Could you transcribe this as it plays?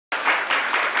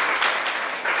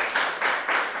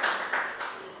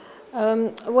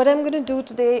What I'm going to do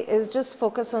today is just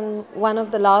focus on one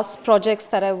of the last projects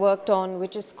that I worked on,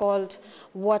 which is called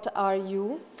What Are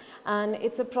You? And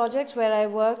it's a project where I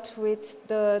worked with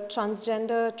the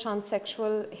transgender,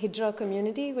 transsexual Hijra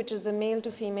community, which is the male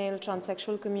to female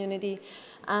transsexual community,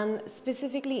 and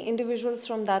specifically individuals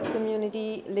from that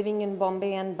community living in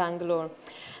Bombay and Bangalore.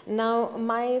 Now,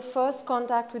 my first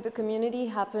contact with the community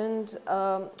happened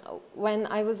when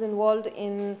I was involved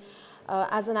in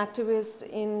as an activist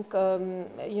in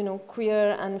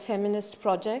queer and feminist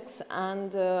projects,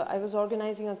 and I was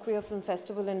organizing a queer film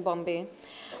festival in Bombay.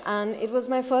 And it was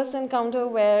my first encounter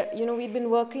where we'd been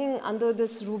working under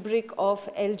this rubric of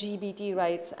LGBT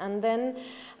rights, and then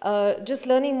just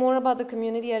learning more about the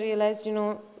community, I realized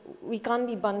we can't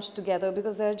be bunched together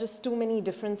because there are just too many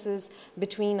differences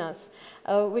between us,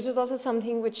 which is also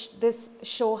something which this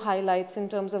show highlights in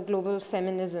terms of global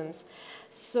feminisms.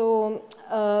 So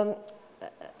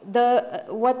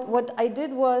what I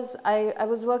did was I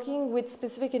was working with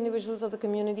specific individuals of the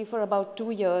community for about 2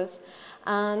 years,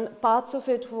 and parts of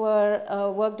it were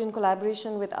worked in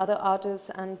collaboration with other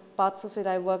artists, and parts of it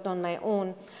I worked on my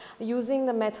own, using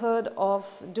the method of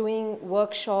doing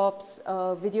workshops,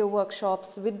 video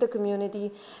workshops with the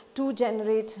community to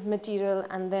generate material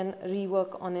and then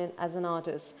rework on it as an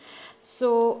artist.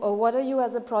 So What Are You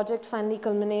as a project finally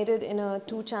culminated in a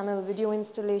 2-channel video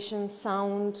installation,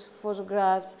 sound,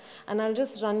 photographs, and I'll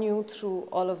just run you through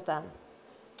all of them.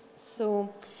 So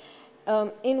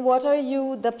in What Are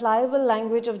You, the pliable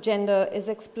language of gender is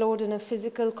explored in a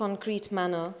physical, concrete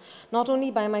manner, not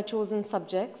only by my chosen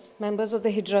subjects, members of the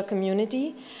Hijra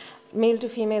community, male to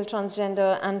female,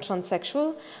 transgender, and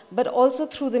transsexual, but also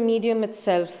through the medium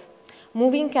itself,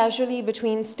 moving casually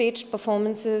between staged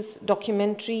performances,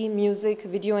 documentary, music,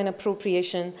 video, and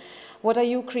appropriation. What Are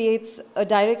You creates a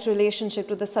direct relationship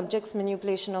to the subject's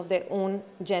manipulation of their own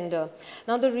gender.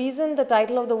 Now, the reason the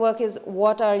title of the work is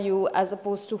What Are You as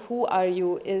opposed to Who Are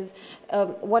You is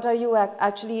What Are You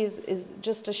actually is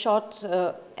just a short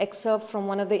excerpt from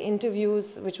one of the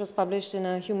interviews which was published in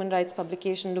a human rights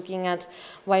publication looking at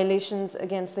violations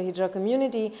against the Hijra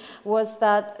community, was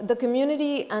that the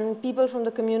community and people from the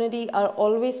community are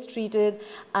always treated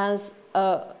as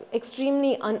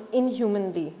extremely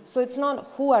inhumanly. So it's not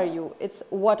who are you, it's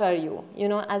what are you,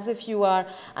 as if you are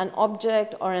an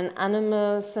object or an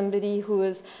animal, somebody who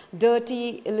is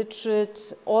dirty,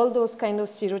 illiterate, all those kind of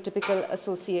stereotypical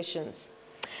associations.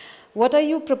 What Are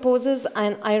You proposes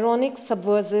an ironic,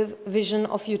 subversive vision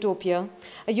of utopia,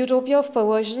 a utopia of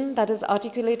perversion that is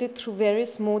articulated through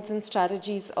various modes and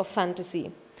strategies of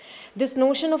fantasy. This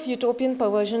notion of utopian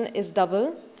perversion is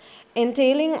double,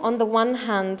 entailing on the one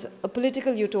hand a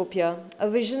political utopia, a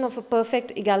vision of a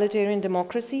perfect egalitarian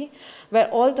democracy where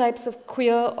all types of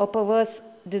queer or perverse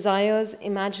desires,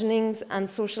 imaginings, and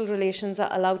social relations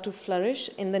are allowed to flourish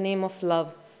in the name of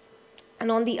love. And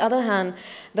on the other hand,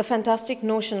 the fantastic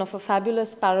notion of a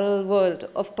fabulous parallel world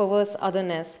of perverse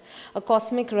otherness, a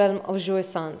cosmic realm of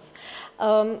jouissance.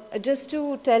 Just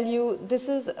to tell you, this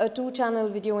is a 2-channel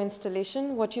video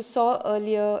installation. What you saw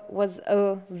earlier was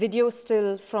a video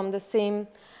still from the same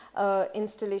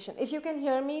installation. If you can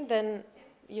hear me, then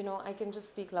I can just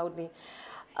speak loudly.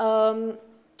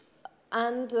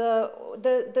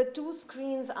 The 2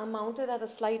 screens are mounted at a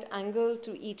slight angle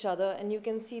to each other, and you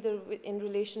can see in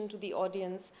relation to the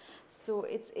audience. So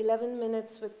it's 11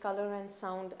 minutes with color and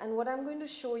sound. And what I'm going to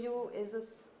show you is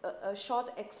a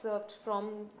short excerpt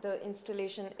from the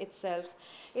installation itself.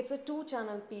 It's a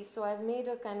 2-channel piece, so I've made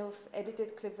a kind of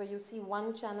edited clip where you see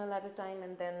 1 channel at a time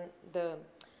and then the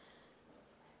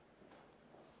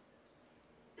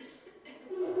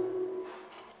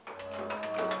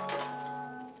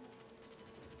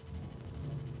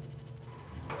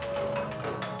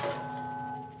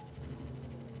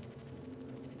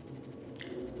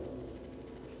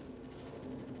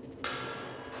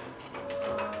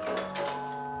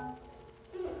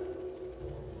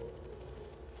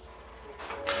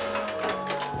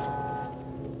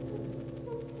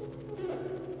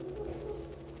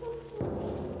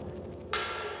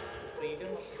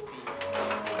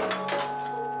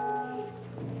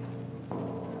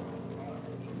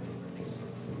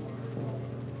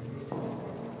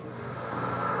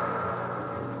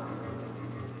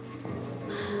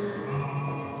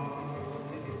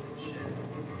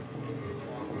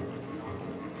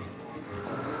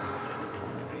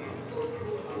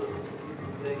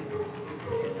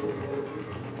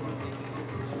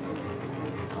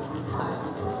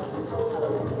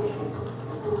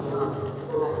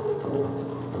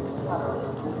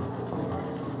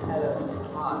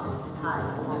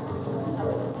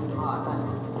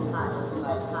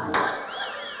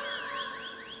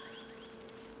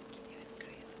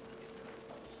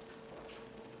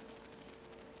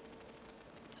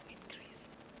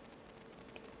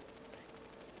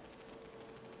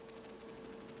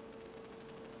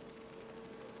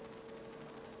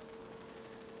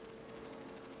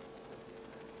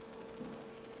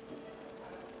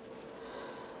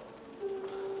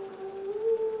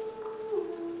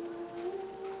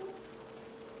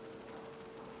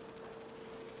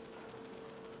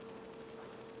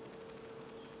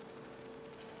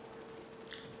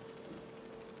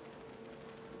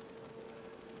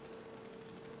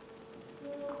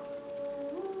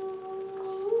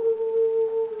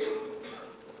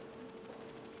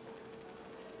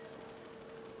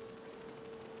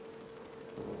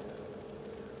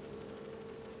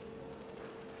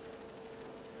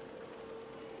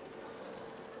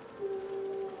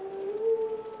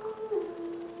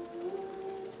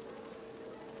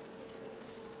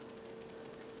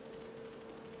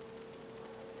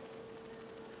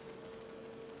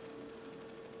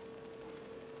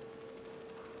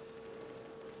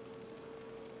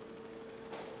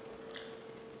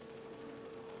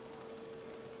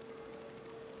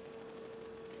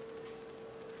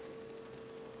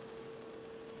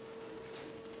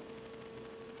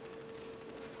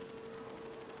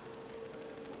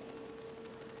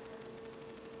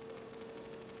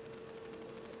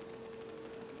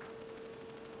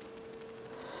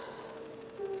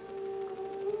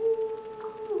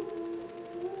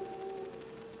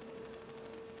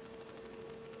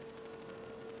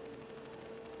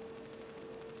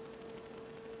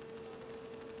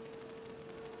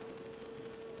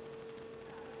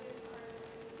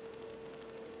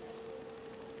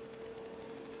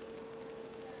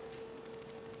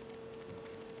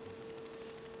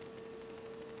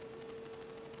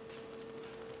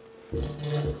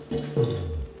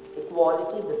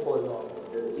Equality before law.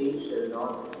 The state shall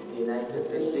not deny The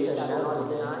state shall not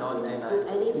deny to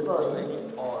any person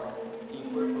or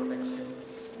equal protection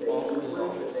of the law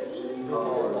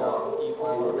or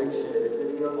equal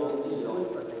protection of the law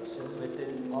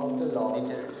within of the law the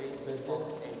territories of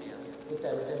India. the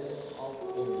territory of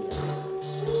India.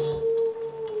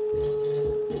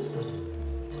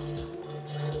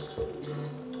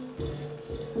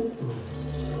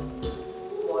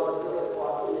 Quality of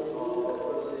opportunity,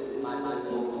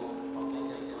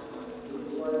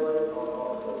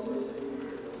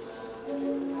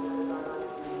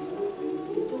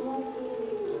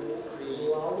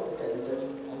 throughout the territory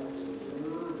of India.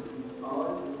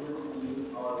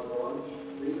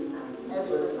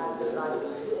 Everyone has the right to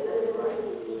assemble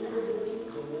peacefully,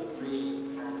 To move free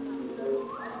and to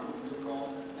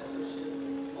form associations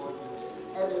or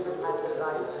unions. everyone has the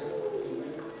right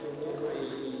To move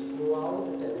freely. throughout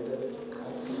the territory of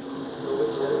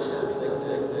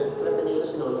Discrimination, discrimination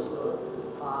issues,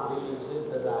 religion,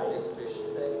 the right, expression,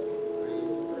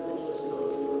 discrimination issues,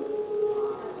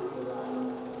 the right.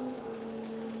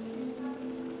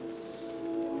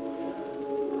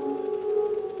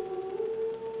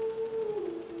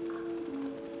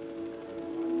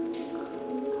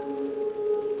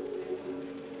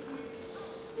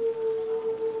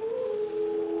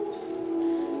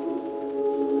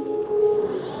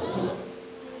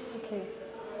 Okay,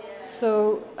 so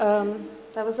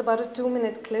that was about a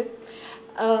 2-minute clip.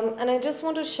 And I just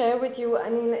want to share with you, I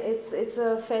mean, it's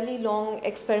a fairly long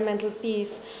experimental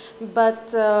piece, but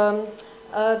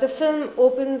the film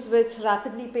opens with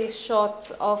rapidly paced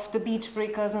shots of the beach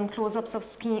breakers and close-ups of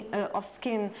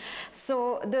skin.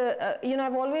 So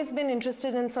I've always been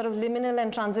interested in sort of liminal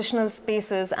and transitional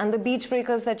spaces, and the beach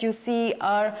breakers that you see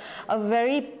are a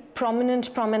very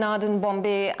prominent promenade in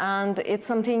Bombay, and it's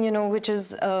something, which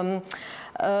is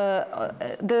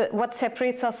what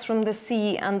separates us from the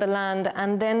sea and the land,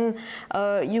 and then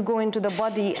you go into the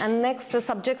body, and next the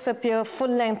subjects appear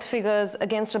full-length figures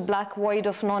against a black void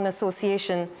of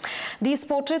non-association. These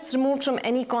portraits, removed from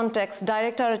any context,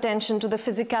 direct our attention to the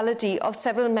physicality of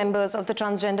several members of the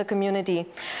transgender community.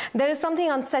 There is something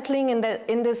unsettling in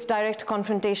this direct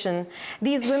confrontation.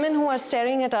 These women who are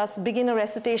staring at us begin a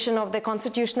recitation of their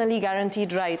constitutionally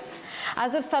guaranteed rights.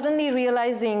 As if suddenly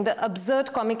realizing the absurd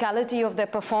comicality of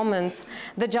their performance,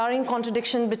 the jarring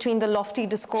contradiction between the lofty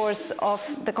discourse of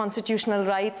the constitutional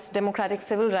rights, democratic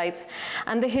civil rights,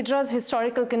 and the Hijra's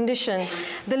historical condition,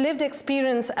 the lived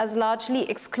experience as largely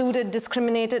excluded,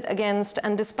 discriminated against,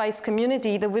 and despised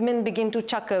community, the women begin to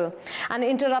chuckle and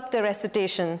interrupt their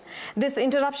recitation. This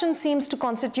interruption seems to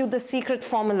constitute the secret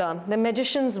formula, the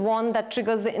magician's wand that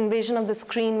triggers the invasion of the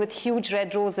screen with huge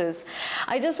red roses.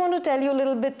 I just want to tell you a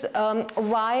little bit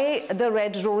why the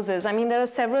red roses. I mean, there are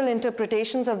several interpretations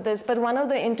of this, but one of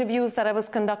the interviews that I was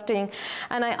conducting,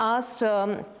 and I asked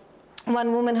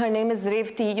one woman, her name is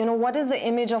Revti, what is the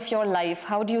image of your life?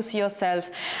 How do you see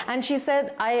yourself? And she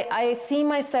said, I see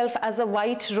myself as a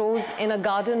white rose in a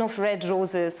garden of red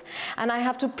roses. And I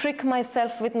have to prick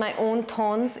myself with my own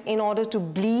thorns in order to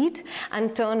bleed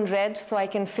and turn red so I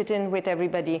can fit in with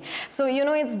everybody. So,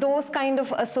 it's those kind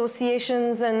of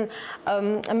associations and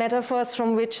metaphors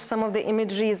from which some of the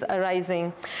imagery is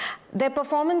arising. Their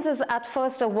performance is at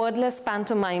first a wordless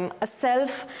pantomime, a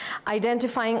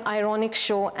self-identifying ironic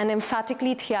show, an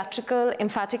emphatically theatrical,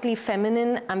 emphatically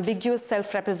feminine, ambiguous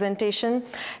self-representation,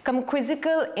 come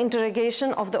quizzical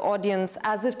interrogation of the audience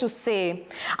as if to say,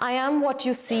 I am what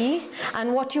you see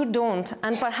and what you don't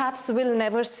and perhaps will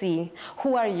never see.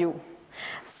 Who are you?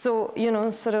 So,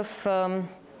 sort of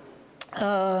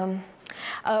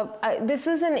this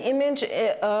is an image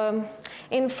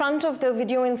in front of the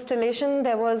video installation.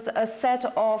 There was a set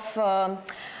of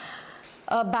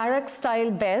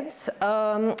barrack-style beds,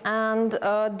 and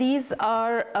these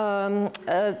are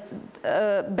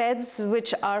beds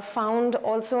which are found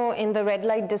also in the red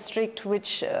light district,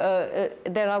 which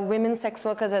there are women sex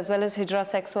workers as well as Hijra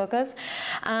sex workers,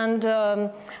 and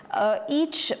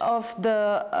each of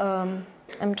the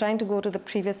I'm trying to go to the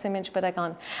previous image, but I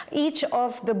can't. Each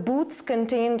of the booths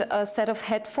contained a set of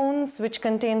headphones which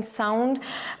contain sound,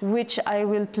 which I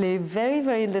will play very,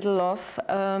 very little of,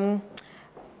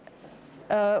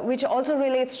 which also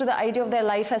relates to the idea of their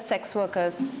life as sex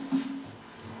workers.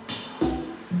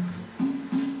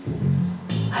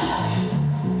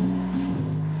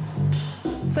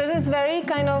 So it is very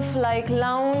kind of like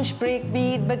lounge,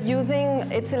 breakbeat, but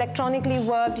it's electronically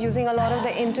worked, using a lot of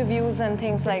the interviews and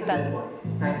things like that.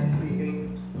 Frankly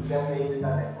speaking, we are paid in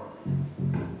our efforts.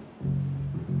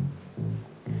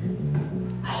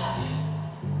 I love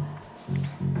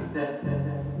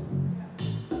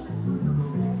you.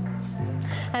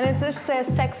 And it just says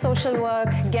sex, social work,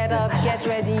 get up, get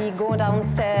ready, go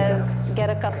downstairs, get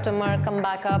a customer, come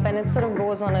back up, and it sort of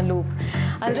goes on a loop.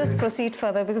 I'll just proceed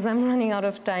further because I'm running out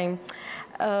of time.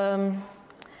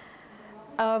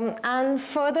 And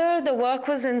further, the work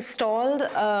was installed.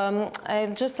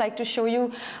 I'd just like to show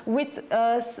you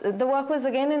the work was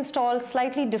again installed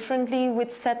slightly differently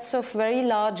with sets of very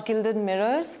large gilded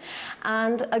mirrors.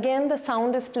 And again, the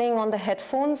sound is playing on the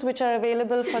headphones, which are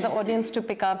available for the audience to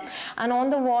pick up. And on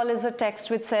the wall is a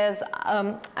text which says,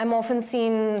 I'm often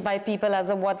seen by people as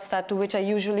a what's that, to which I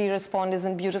usually respond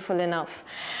isn't beautiful enough.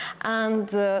 And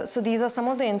so these are some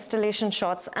of the installation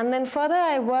shots. And then further,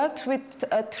 I worked with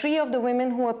 3 of the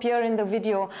women who appear in the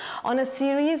video on a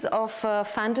series of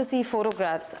fantasy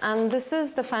photographs. And this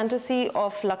is the fantasy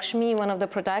of Lakshmi, one of the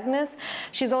protagonists.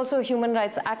 She's also a human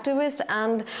rights activist,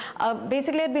 and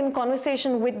basically I'd been in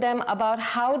conversation with them about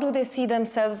how do they see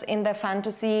themselves in their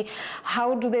fantasy,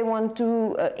 how do they want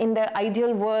to, in their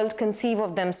ideal world, conceive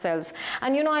of themselves.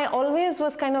 And you know, I always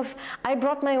was kind of, I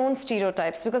brought my own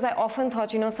stereotypes because I often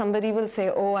thought, you know, somebody will say,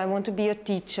 oh, I want to be a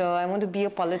teacher, I want to be a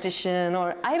politician,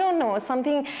 or I don't know,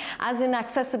 something as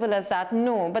inaccessible as that.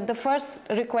 No, but the first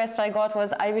request I got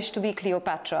was, I wish to be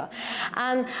Cleopatra.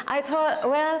 And I thought,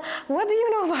 well, what do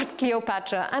you know about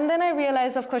Cleopatra? And then I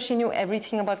realized, of course, she knew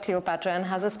everything about Cleopatra and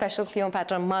has a special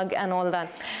Cleopatra mug and all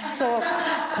that. So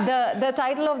the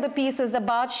title of the piece is The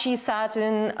Barge She Sat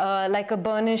in, like a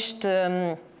burnished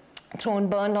throne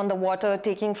burned on the water,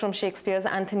 taking from Shakespeare's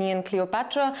Antony and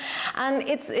Cleopatra. And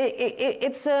it's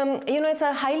you know, it's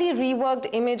a highly reworked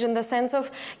image in the sense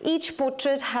of each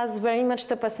portrait has very much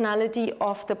the personality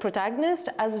of the protagonist,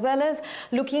 as well as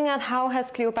looking at how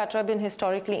has Cleopatra been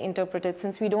historically interpreted,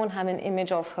 since we don't have an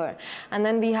image of her. And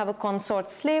then we have a consort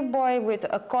slave boy with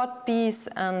a cod piece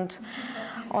and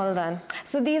all that.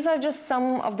 So these are just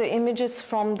some of the images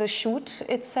from the shoot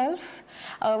itself.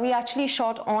 We actually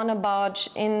shot on a barge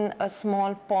in a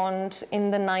small pond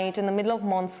in the night, in the middle of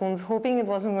monsoons, hoping it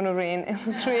wasn't going to rain. It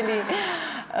was really...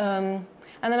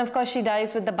 and then, of course, she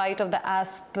dies with the bite of the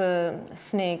asp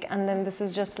snake. And then this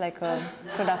is just like a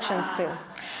production still.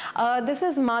 This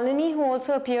is Malini, who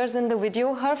also appears in the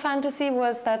video. Her fantasy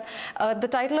was that the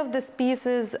title of this piece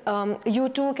is You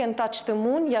Too Can Touch the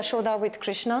Moon, Yashoda with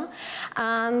Krishna.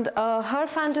 And her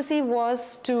fantasy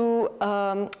was to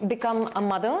become a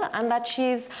mother, and that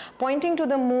she's pointing to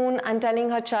the moon and telling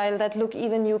her child that, look,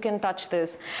 even you can touch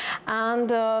this.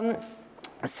 And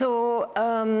so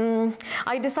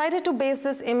I decided to base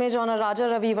this image on a Raja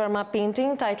Ravi Verma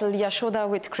painting titled Yashoda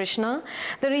with Krishna.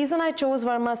 The reason I chose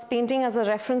Verma's painting as a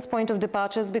reference point of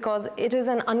departure is because it is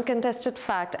an uncontested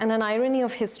fact and an irony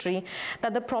of history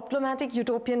that the problematic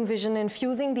utopian vision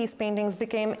infusing these paintings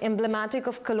became emblematic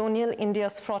of colonial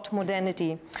India's fraught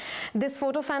modernity. This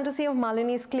photo fantasy of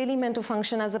Malini is clearly meant to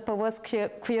function as a perverse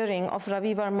queering of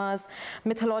Ravi Verma's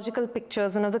mythological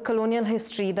pictures and of the colonial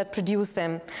history that produced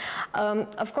them.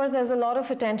 Of course, there's a lot of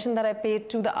attention that I paid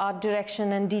to the art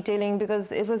direction and detailing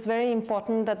because it was very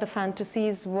important that the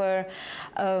fantasies were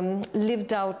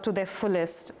lived out to their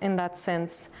fullest in that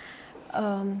sense.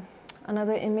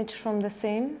 Another image from the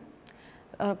same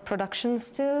production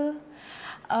still.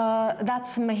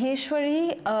 That's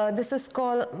Maheshwari. This is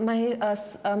called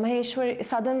Maheshwari,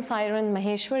 Southern Siren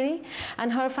Maheshwari.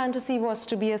 And her fantasy was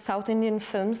to be a South Indian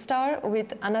film star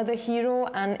with another hero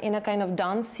and in a kind of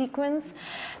dance sequence.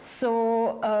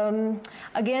 So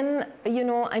again, you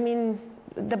know, I mean,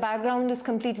 the background is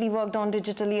completely worked on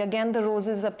digitally. Again, the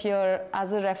roses appear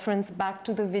as a reference back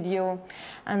to the video.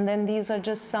 And then these are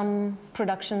just some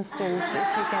production stills,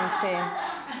 if you can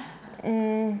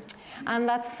say. And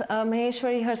that's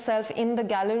Maheshwari herself in the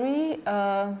gallery,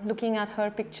 looking at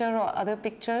her picture or other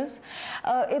pictures.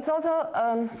 It's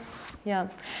also, yeah.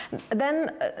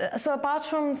 Then, so apart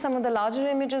from some of the larger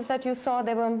images that you saw,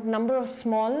 there were a number of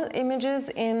small images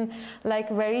in like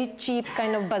very cheap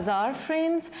kind of bazaar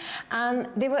frames. And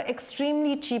they were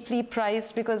extremely cheaply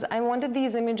priced because I wanted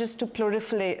these images to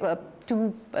proliferate,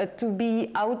 to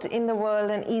be out in the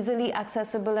world and easily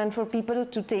accessible and for people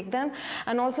to take them,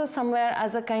 and also somewhere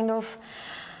as a kind of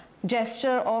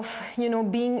gesture of, you know,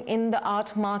 being in the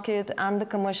art market and the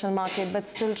commercial market, but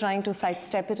still trying to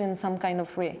sidestep it in some kind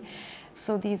of way.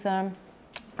 So these are...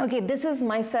 Okay, this is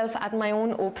myself at my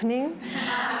own opening.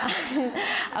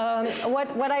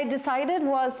 What I decided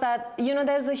was that, you know,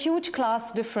 there's a huge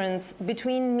class difference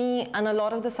between me and a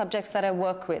lot of the subjects that I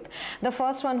work with. The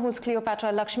first one, who's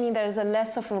Cleopatra Lakshmi, there is a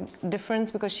less of a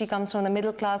difference because she comes from the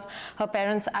middle class. Her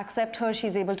parents accept her.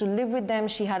 She's able to live with them.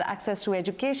 She had access to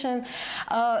education.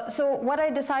 So what I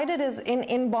decided is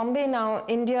in Bombay now,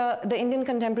 the Indian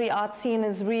contemporary art scene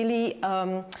is really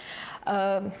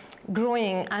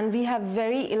growing, and we have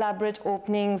very elaborate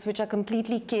openings which are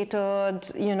completely catered,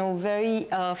 you know, very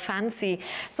fancy.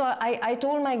 So I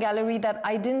told my gallery that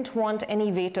I didn't want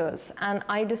any waiters, and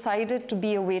I decided to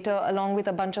be a waiter along with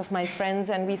a bunch of my friends,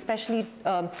 and we specially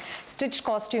stitched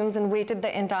costumes and waited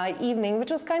the entire evening,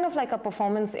 which was kind of like a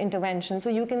performance intervention. So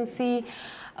you can see,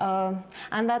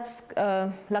 and that's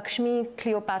Lakshmi,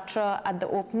 Cleopatra at the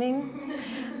opening.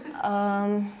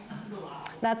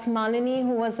 That's Malini,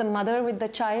 who was the mother with the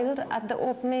child at the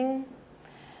opening.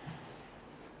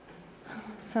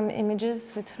 Some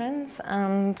images with friends,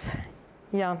 and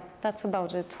yeah, that's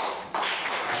about it.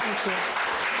 Thank you.